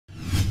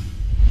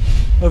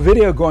A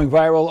video going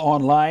viral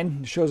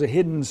online shows a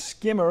hidden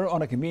skimmer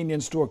on a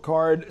convenience store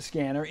card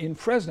scanner in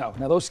Fresno.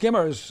 Now, those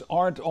skimmers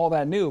aren't all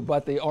that new,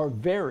 but they are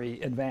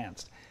very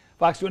advanced.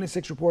 Fox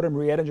 26 reporter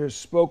Marie Edinger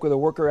spoke with a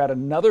worker at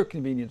another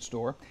convenience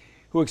store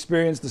who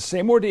experienced the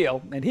same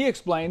ordeal, and he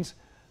explains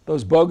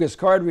those bogus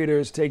card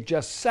readers take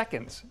just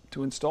seconds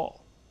to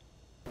install.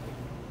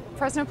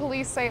 Fresno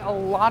police say a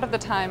lot of the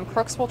time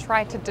crooks will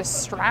try to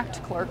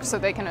distract clerks so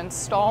they can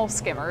install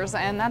skimmers,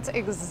 and that's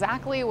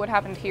exactly what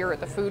happened here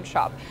at the food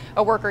shop.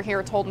 A worker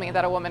here told me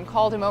that a woman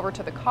called him over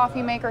to the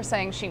coffee maker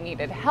saying she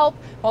needed help,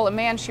 while a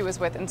man she was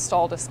with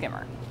installed a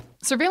skimmer.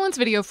 Surveillance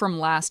video from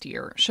last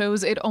year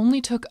shows it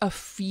only took a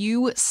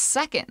few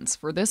seconds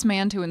for this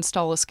man to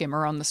install a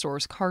skimmer on the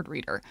store's card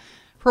reader.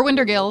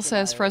 Gill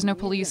says Fresno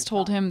police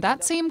told him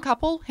that same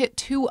couple hit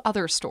two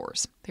other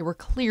stores. They were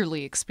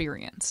clearly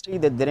experienced. They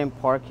didn't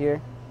park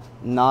here,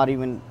 not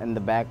even in the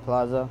back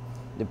plaza.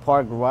 They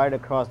parked right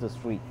across the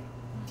street.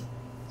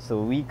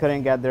 So we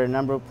couldn't get their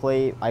number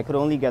plate. I could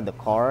only get the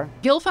car.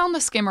 Gill found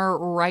the skimmer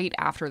right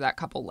after that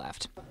couple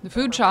left. The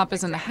food shop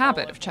is in the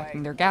habit of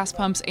checking their gas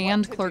pumps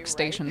and clerk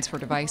stations for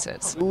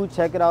devices. We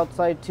check it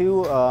outside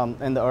too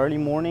in the early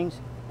mornings.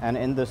 And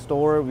in the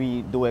store,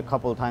 we do it a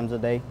couple of times a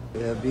day.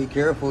 Yeah, be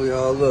careful,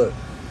 y'all. Look.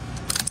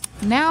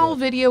 Now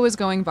video is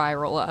going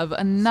viral of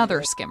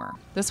another skimmer.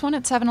 This one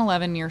at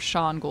 7-Eleven near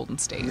Shaw and Golden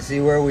State. You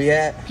see where we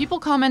at? People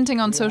commenting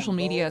on social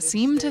media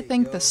seem to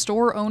think the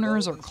store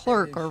owners or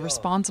clerk are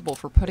responsible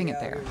for putting it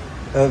there.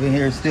 Over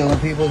here stealing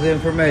people's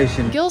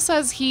information. Gill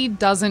says he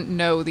doesn't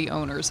know the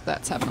owners of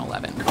that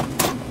 7-Eleven.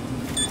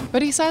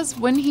 But he says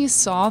when he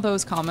saw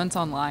those comments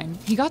online,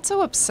 he got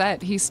so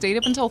upset he stayed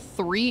up until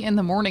 3 in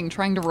the morning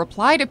trying to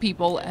reply to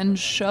people and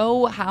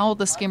show how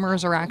the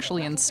skimmers are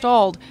actually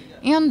installed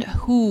and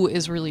who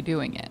is really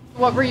doing it.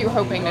 What were you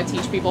hoping to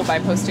teach people by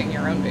posting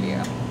your own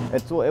video?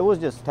 It was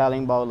just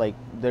telling about like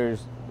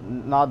there's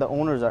not the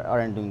owners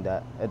aren't doing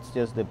that. It's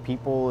just the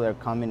people that are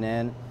coming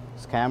in.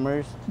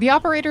 Scammers. The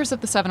operators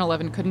of the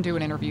 7-Eleven couldn't do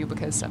an interview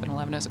because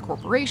 7-Eleven is a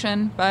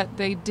corporation, but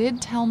they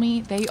did tell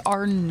me they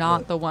are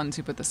not the ones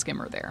who put the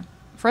skimmer there.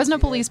 Fresno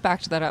police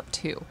backed that up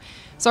too.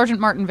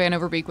 Sergeant Martin Van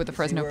Overbeek with the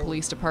Fresno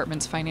Police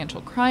Department's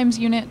Financial Crimes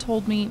Unit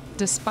told me,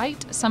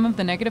 despite some of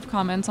the negative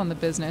comments on the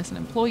business and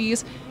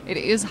employees, it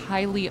is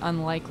highly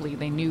unlikely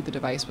they knew the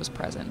device was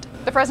present.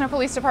 The Fresno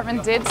Police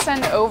Department did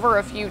send over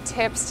a few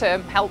tips to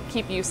help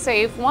keep you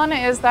safe. One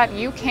is that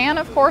you can,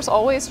 of course,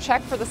 always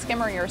check for the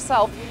skimmer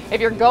yourself.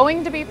 If you're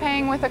going to be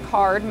paying with a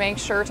card, make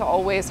sure to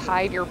always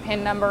hide your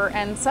PIN number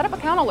and set up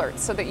account alerts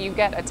so that you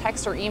get a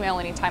text or email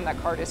anytime that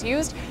card is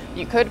used.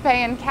 You could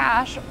pay in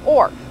cash,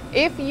 or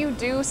if you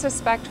do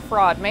suspect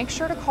fraud, make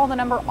sure to call the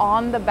number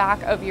on the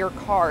back of your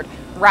card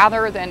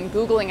rather than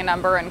Googling a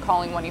number and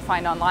calling one you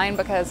find online,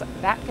 because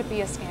that could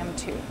be a scam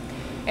too.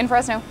 In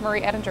Fresno,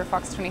 Marie Edinger,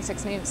 Fox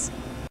 26 News.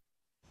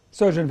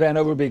 Sergeant Van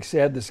Overbeek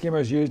said the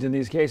skimmers used in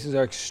these cases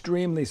are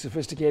extremely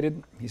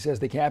sophisticated. He says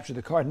they capture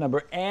the card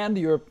number and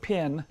your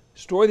PIN,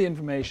 store the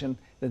information,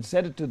 then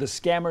send it to the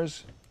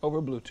scammers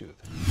over Bluetooth.